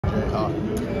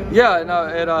Yeah, no,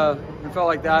 it felt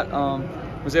like that.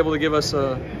 Was able to give us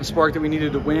a spark that we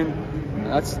needed to win.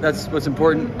 That's what's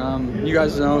important. You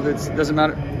guys know it doesn't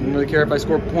matter. I don't really care if I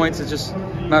score points. It's just a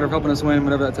matter of helping us win,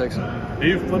 whatever that takes. Do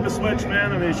you flip a switch,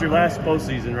 man? I mean, it's your last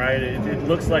postseason, right? It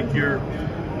looks like you're,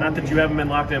 not that you haven't been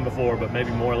locked in before, but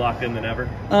maybe more locked in than ever.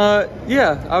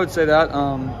 Yeah, I would say that.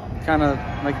 Kind of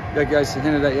like you guys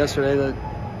hinted at yesterday, that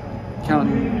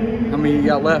counting how many you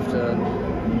got left.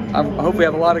 I hope we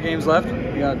have a lot of games left.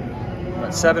 We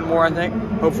got 7 more, I think,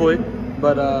 hopefully.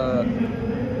 But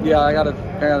yeah, I got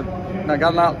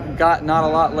not a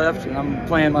lot left, and I'm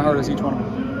playing my hardest each one of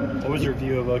them. What was your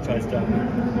view of Ochai's stuff?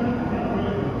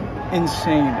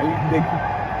 Insane.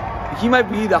 He might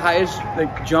be the highest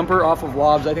jumper off of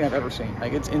lobs I think I've ever seen.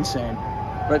 It's insane.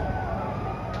 But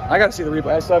I got to see the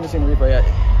replay. I still haven't seen the replay yet.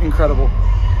 Incredible.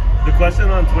 The question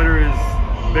on Twitter is,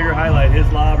 bigger highlight,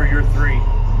 his lob or your 3?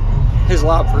 His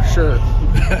lob for sure.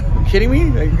 Are you kidding me?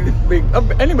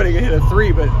 Anybody can hit a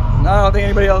 3, but I don't think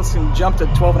anybody else can jump to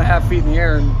 12.5 feet in the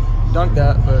air and dunk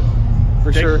that, but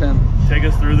for sure him. Take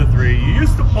us through the 3. You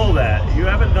used to pull that. You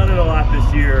haven't done it a lot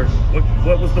this year.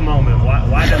 What was the moment?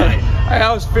 Why tonight?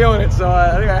 I was feeling it, so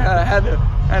I think I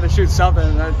had to shoot something.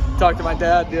 And I talked to my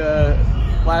dad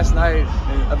last night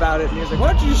about it, and he was like,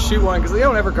 "Why don't you just shoot one? Because they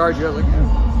don't ever guard you." I was like,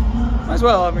 "Yeah, might as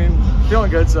well." I mean,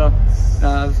 feeling good, so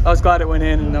I was glad it went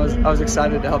in, and I was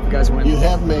excited to help you guys win. You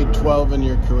have made 12 in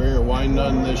your career. Why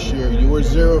none this year? You were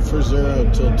 0 for 0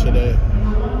 till today.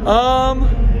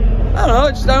 I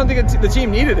don't know. I don't think the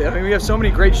team needed it. I mean, we have so many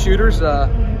great shooters.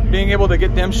 Being able to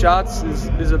get them shots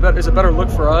is a better look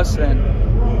for us,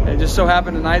 and it just so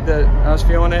happened tonight that I was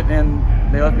feeling it, and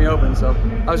they left me open. So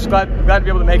I was glad to be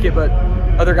able to make it, but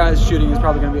other guys shooting is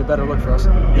probably going to be a better look for us.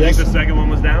 You think the second one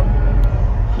was down?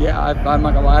 Yeah, I'm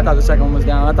not gonna lie. I thought the second one was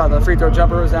down. I thought the free throw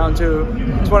jumper was down too.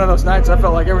 It's one of those nights I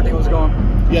felt like everything was going.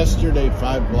 Yesterday,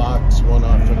 5 blocks, 1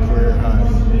 off a career high.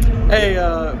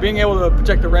 Hey, being able to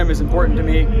protect the rim is important to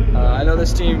me. I know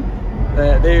this team,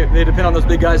 they depend on those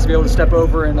big guys to be able to step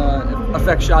over and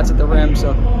affect shots at the rim.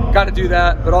 So, got to do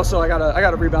that. But also, I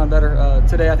got to rebound better.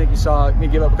 Today, I think you saw me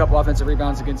give up a couple offensive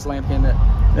rebounds against Lampkin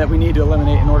that we need to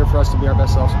eliminate in order for us to be our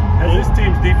best selves. Has this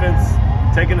team's defense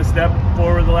taken a step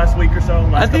forward the last week or so,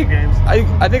 last couple games?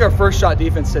 I think our first shot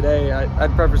defense today, I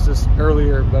prefaced this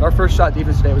earlier, but our first shot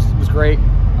defense today was great.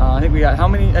 I think we got how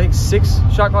many? I think 6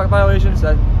 shot clock violations.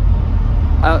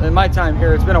 In my time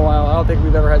here, it's been a while. I don't think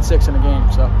we've ever had 6 in a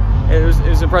game. So it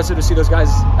was impressive to see those guys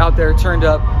out there turned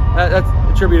up. That's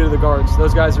attributed to the guards.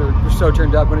 Those guys were so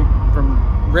turned up,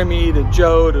 from Remy to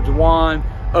Joe to Dewan,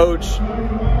 Och,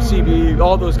 CB,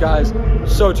 all those guys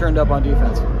so turned up on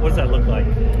defense. What does that look like,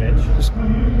 Mitch? Just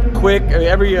quick.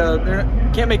 I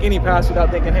mean, can't make any pass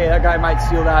without thinking, hey, that guy might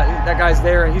steal that. That guy's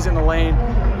there, and he's in the lane,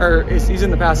 or he's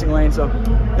in the passing lane. So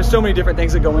there's so many different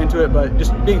things that go into it, but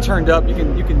just being turned up, you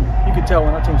can tell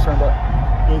when our team's turned up.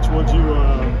 Mitch, what do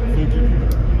you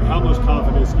think? Or how much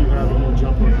confidence do you have in your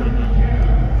jump work right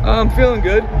now? I'm feeling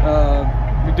good.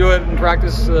 We do it in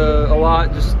practice a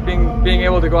lot. Just being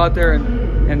able to go out there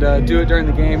and do it during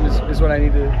the game is what I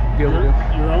need to be able to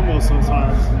do. You're almost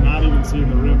sometimes not even seeing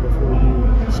the rim before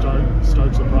you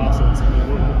start the process. I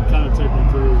mean, what kind of take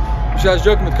me through? So I was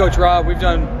joking with Coach Rob. We've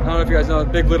done, I don't know if you guys know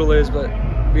what Big Little is, but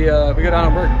we go down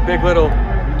and work Big Little.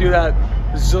 We do that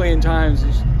a zillion times.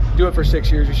 You do it for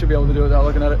 6 years. You should be able to do it without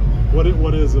looking at it.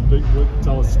 What is a big?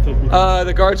 Tell us. Take me through.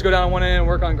 The guards go down one end and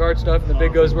work on guard stuff, and the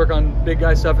big goes work on big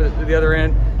guy stuff at the other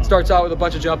end. Starts out with a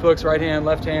bunch of jump hooks, right hand,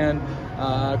 left hand,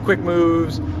 quick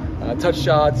moves, touch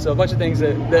shots, so a bunch of things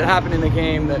that happen in the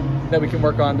game that we can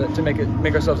work on to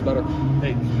make ourselves better.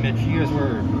 Hey, Mitch, you guys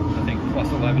were, I think, plus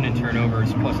 11 in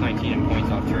turnovers, plus 19 in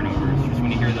points off turnovers. Just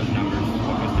when you hear those numbers,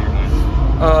 what goes through your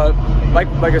mind?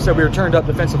 Like I said, we were turned up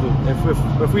defensively.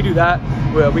 If we do that,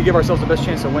 we give ourselves the best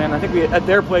chance to win. I think at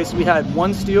their place we had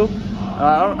 1 steal.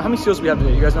 How many steals do we have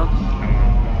today? You guys know?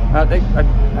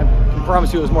 I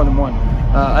promise you it was more than 1.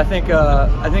 I think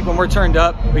when we're turned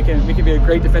up, we can be a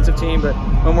great defensive team. But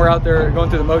when we're out there going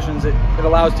through the motions, it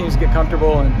allows teams to get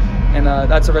comfortable, and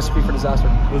that's a recipe for disaster.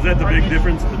 Was that the big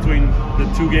difference between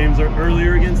the 2 games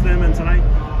earlier against them and tonight?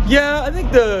 Yeah, I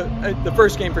think the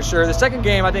first game for sure. The second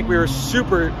game, I think we were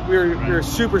super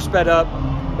sped up.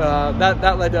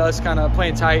 That led to us kind of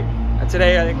playing tight.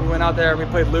 Today, I think we went out there and we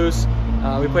played loose.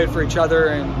 We played for each other,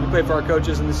 and we played for our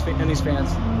coaches and these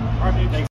fans. All right, thanks.